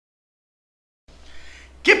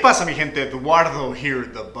¿Qué pasa, mi gente? Eduardo here,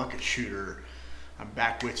 the bucket shooter. I'm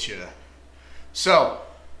back with you. So,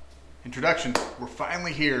 introduction. We're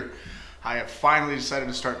finally here. I have finally decided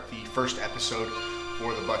to start the first episode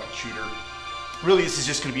for the bucket shooter. Really, this is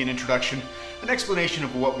just going to be an introduction, an explanation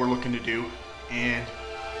of what we're looking to do, and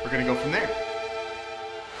we're going to go from there.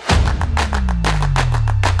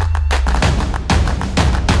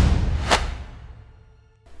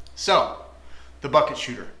 So, the bucket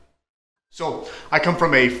shooter. So, I come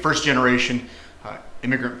from a first generation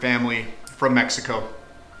immigrant family from Mexico.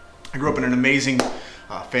 I grew up in an amazing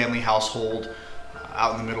family household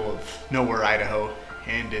out in the middle of nowhere, Idaho,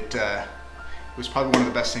 and it was probably one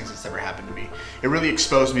of the best things that's ever happened to me. It really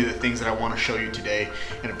exposed me to the things that I want to show you today,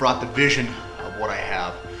 and it brought the vision of what I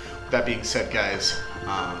have. With that being said, guys,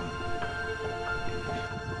 a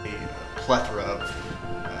plethora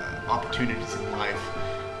of opportunities in life.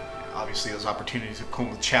 Obviously, those opportunities have come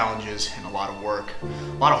with challenges and a lot of work, a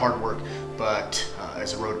lot of hard work, but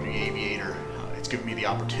as a rotary aviator, it's given me the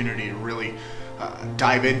opportunity to really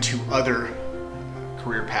dive into other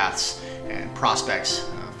career paths and prospects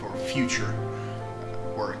for future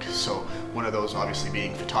work. So one of those obviously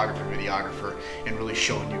being photographer, videographer, and really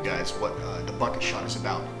showing you guys what the bucket shot is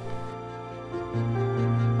about.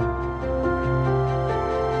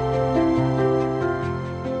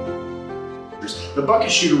 The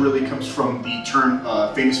bucket shooter really comes from the term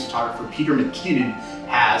famous photographer Peter McKinnon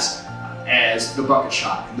has as the bucket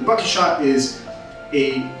shot. And the bucket shot is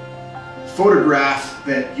a photograph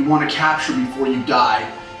that you want to capture before you die,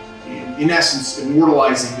 and in essence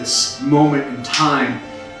immortalizing this moment in time.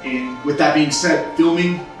 And with that being said,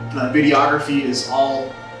 filming, videography is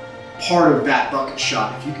all part of that bucket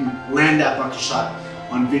shot. If you can land that bucket shot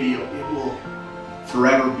on video, it will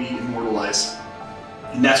forever be immortalized.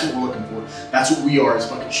 And that's what we're looking for. That's what we are as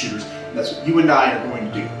bucket shooters. And that's what you and I are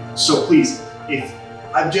going to do. So please, if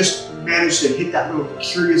I've just managed to hit that little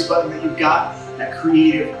curious button that you've got, that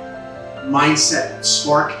creative mindset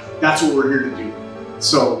spark, that's what we're here to do.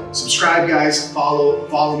 So subscribe, guys,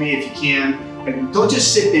 follow me if you can. And don't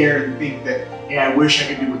just sit there and think that, hey, I wish I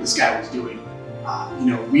could do what this guy was doing. You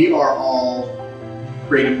know, we are all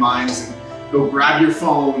creative minds, and go grab your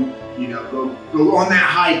phone, you know, go on that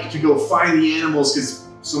hike to go find the animals, because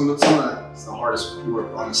some of that's the hardest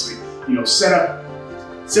work, honestly. You know, set up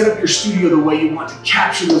your studio the way you want to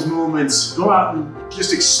capture those moments. Go out and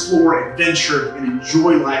just explore, adventure, and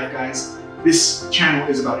enjoy life, guys. This channel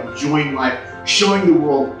is about enjoying life, showing the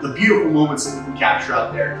world the beautiful moments that we can capture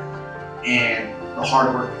out there, and the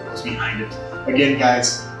hard work that goes behind it. Again,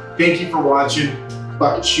 guys, thank you for watching.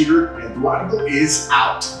 Bucket Shooter, and Eduardo is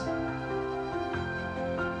out.